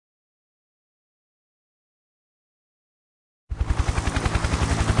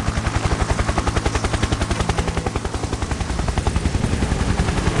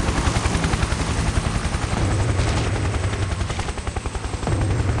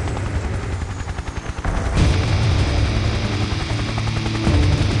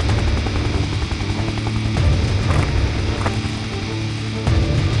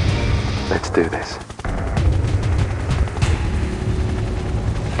do this.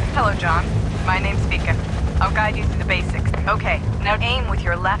 Hello, John. My name's Vika. I'll guide you through the basics. Okay, now aim with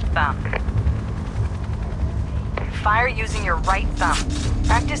your left thumb. Fire using your right thumb.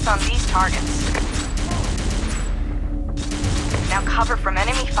 Practice on these targets. Now cover from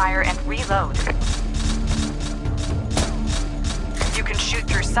enemy fire and reload. You can shoot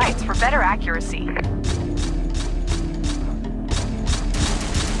through sights for better accuracy.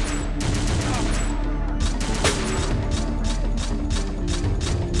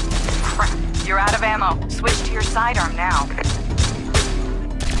 Crap, you're out of ammo. Switch to your sidearm now.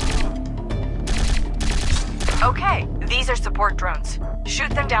 Okay, these are support drones.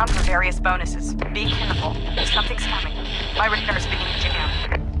 Shoot them down for various bonuses. Be careful. Something's coming. My radar's being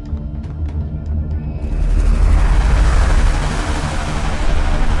jammed.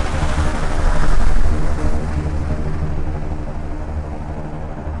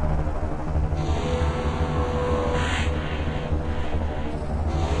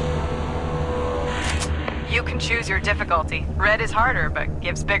 You can choose your difficulty. Red is harder, but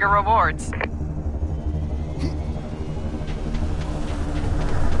gives bigger rewards.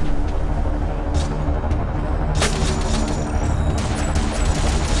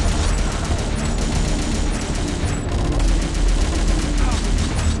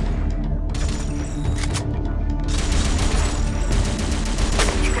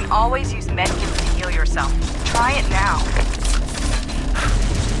 Always use medkits to heal yourself. Try it now.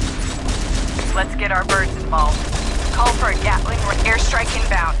 Let's get our birds involved. Call for a Gatling or airstrike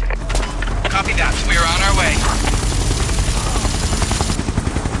inbound. Copy that. We are on our way.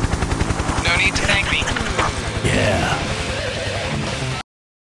 No need to thank me. Yeah.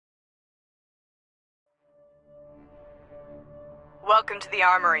 Welcome to the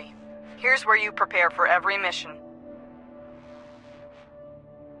armory. Here's where you prepare for every mission.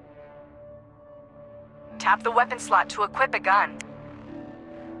 Tap the weapon slot to equip a gun.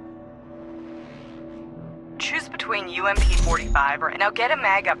 Choose between UMP-45 or... Now get a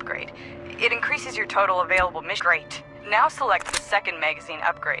mag upgrade. It increases your total available mission. Great. Now select the second magazine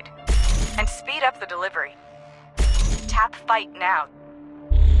upgrade. And speed up the delivery. Tap fight now.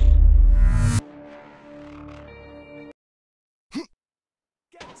 Get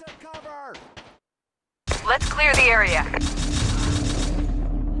to cover! Let's clear the area.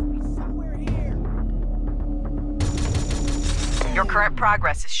 Your current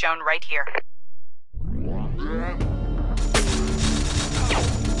progress is shown right here.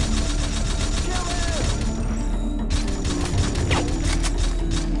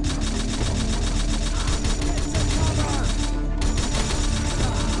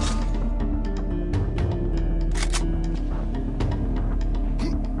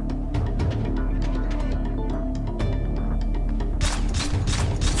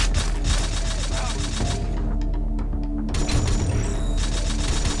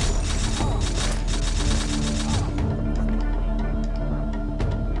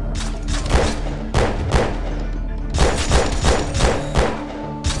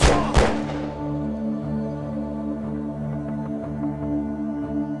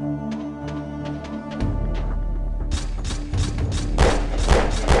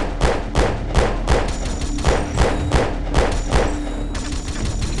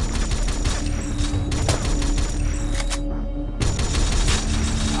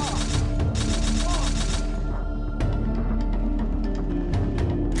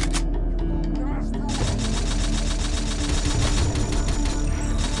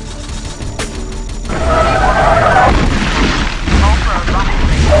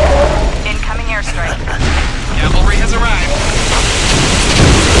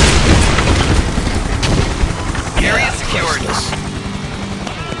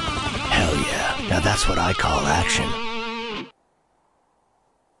 That's what I call action.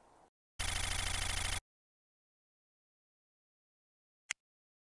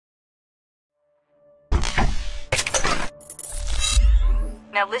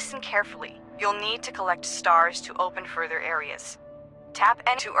 Now listen carefully. You'll need to collect stars to open further areas. Tap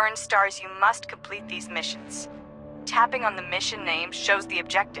N to earn stars. You must complete these missions. Tapping on the mission name shows the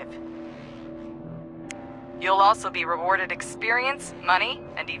objective. You'll also be rewarded experience, money,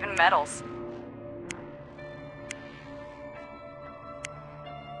 and even medals.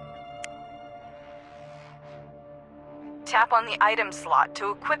 Tap on the item slot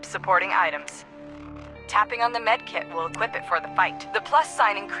to equip supporting items. Tapping on the medkit will equip it for the fight. The plus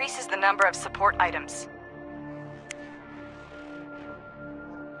sign increases the number of support items.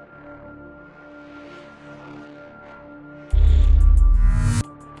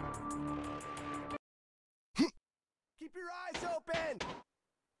 Keep your eyes open!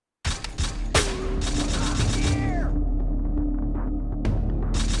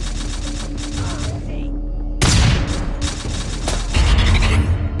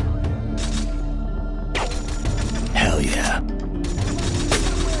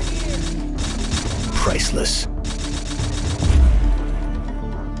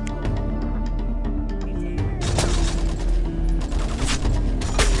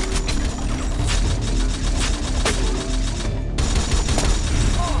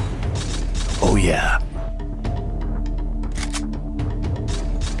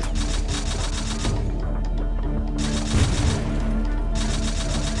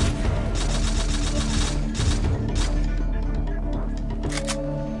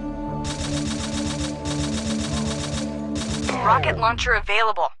 rocket launcher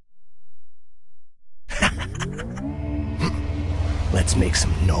available. Let's make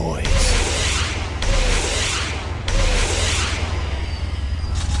some noise.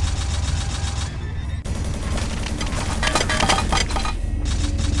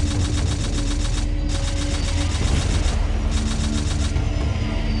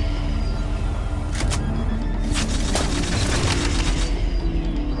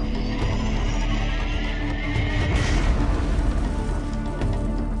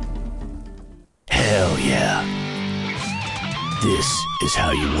 Hell yeah. This is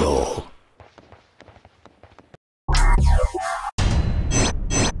how you roll.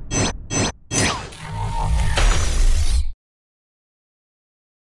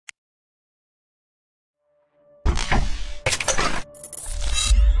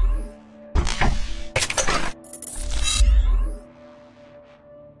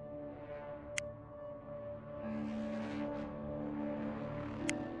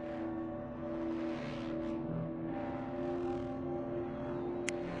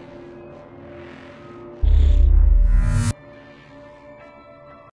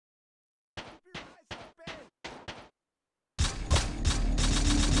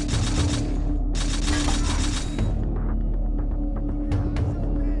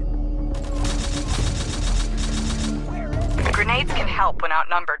 Grenades can help when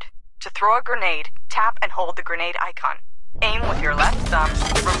outnumbered. To throw a grenade, tap and hold the grenade icon. Aim with your left thumb,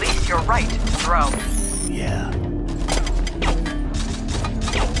 release your right to throw. Yeah.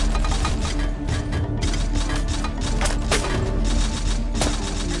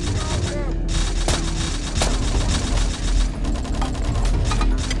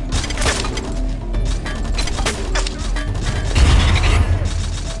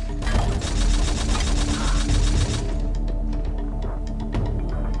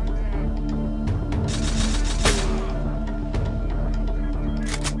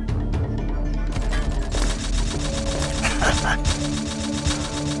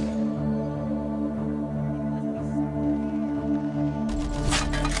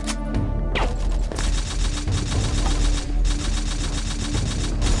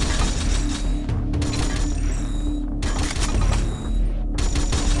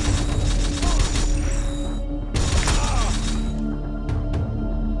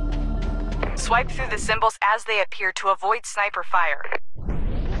 Swipe through the symbols as they appear to avoid sniper fire.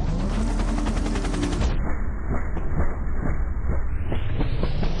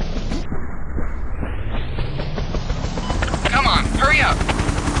 Come on, hurry up!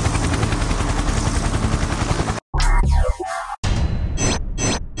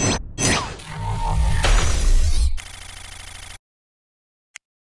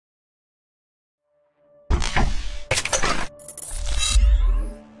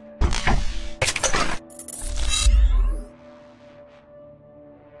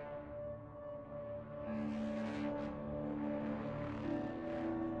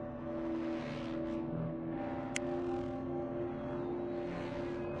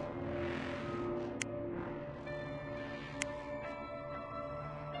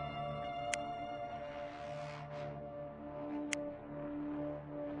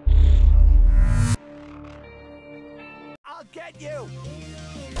 I'll get you!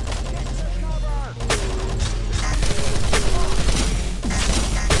 Get to cover!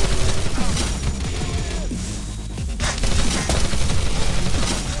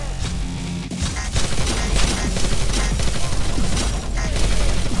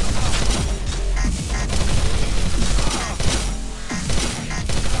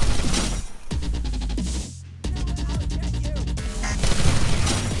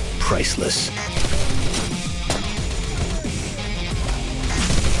 Priceless.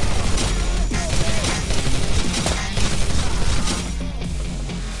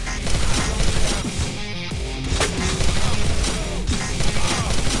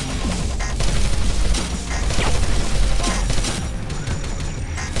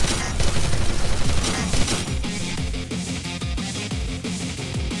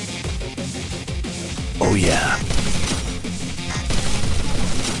 Oh yeah.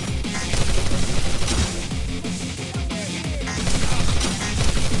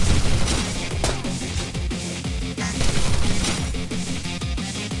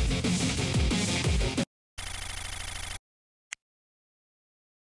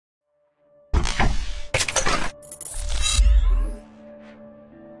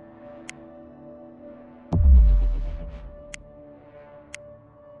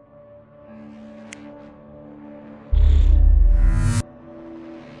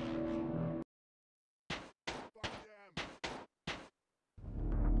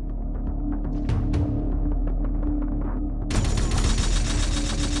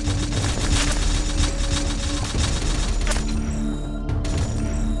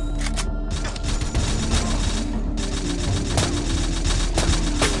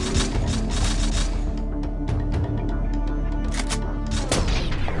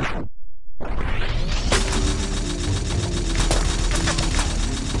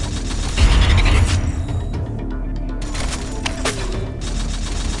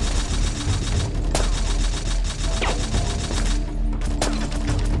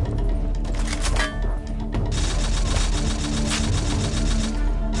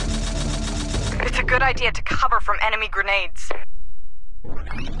 good idea to cover from enemy grenades.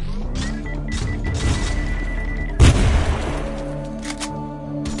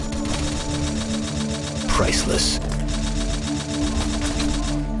 Priceless.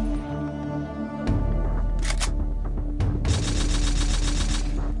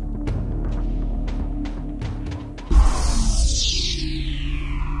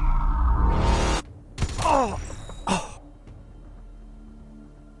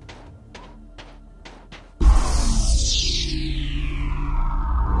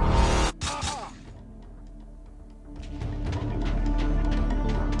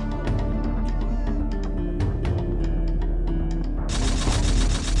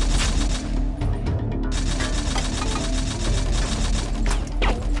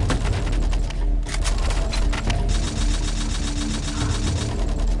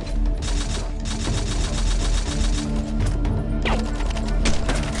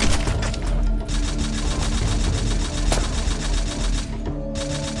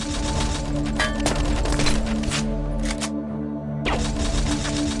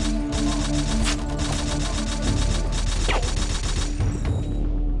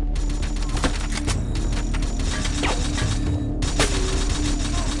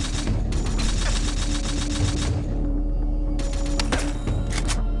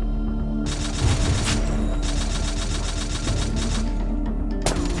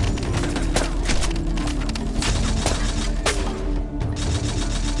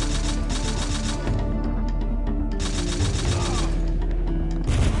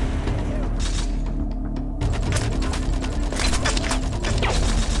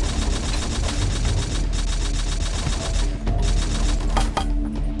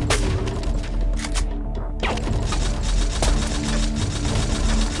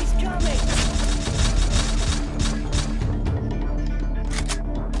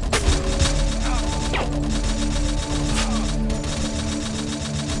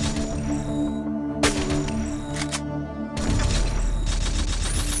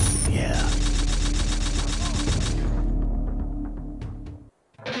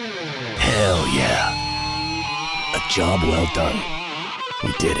 Hell yeah. A job well done.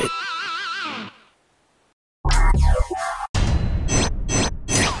 We did it.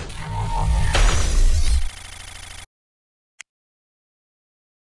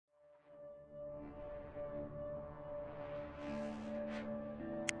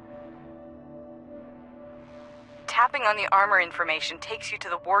 Tapping on the armor information takes you to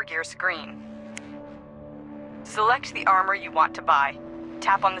the War Gear screen. Select the armor you want to buy.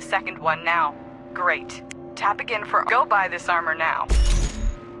 Tap on the second one now. Great. Tap again for... Go buy this armor now.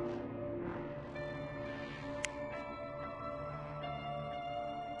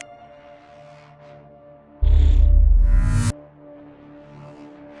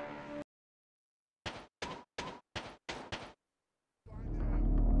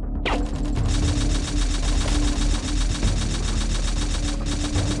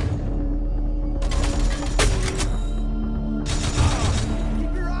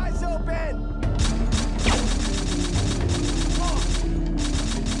 Keep your eyes open!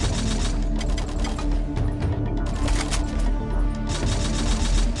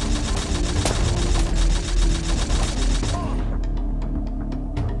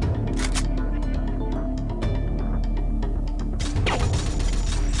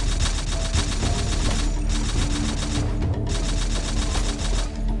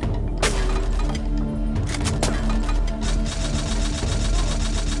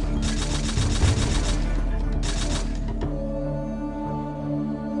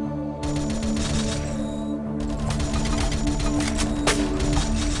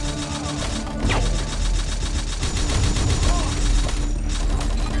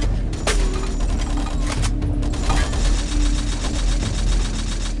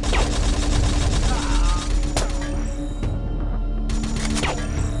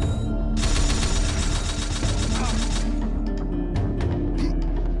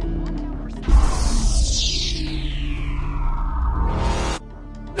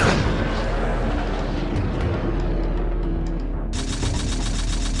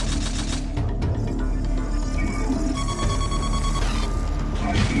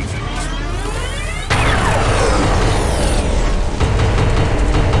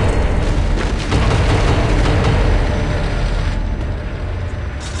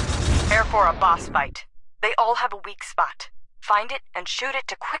 For a boss fight. They all have a weak spot. Find it and shoot it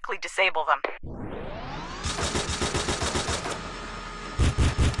to quickly disable them.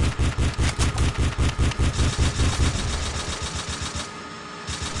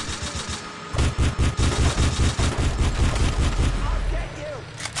 I'll get you!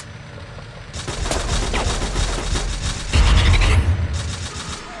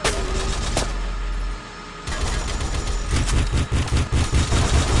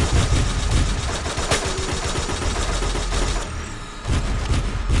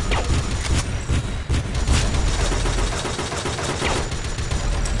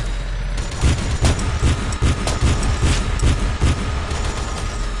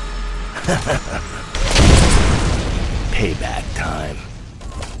 Payback time.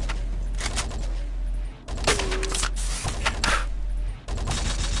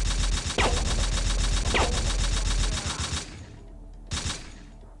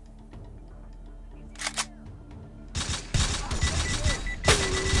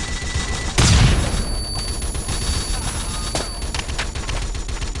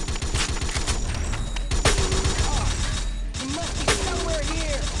 He must be somewhere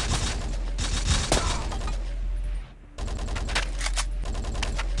here.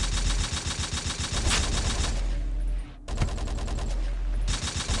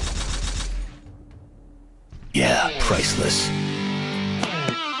 Yeah, priceless.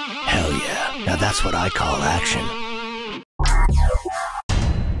 Hell yeah. Now that's what I call action.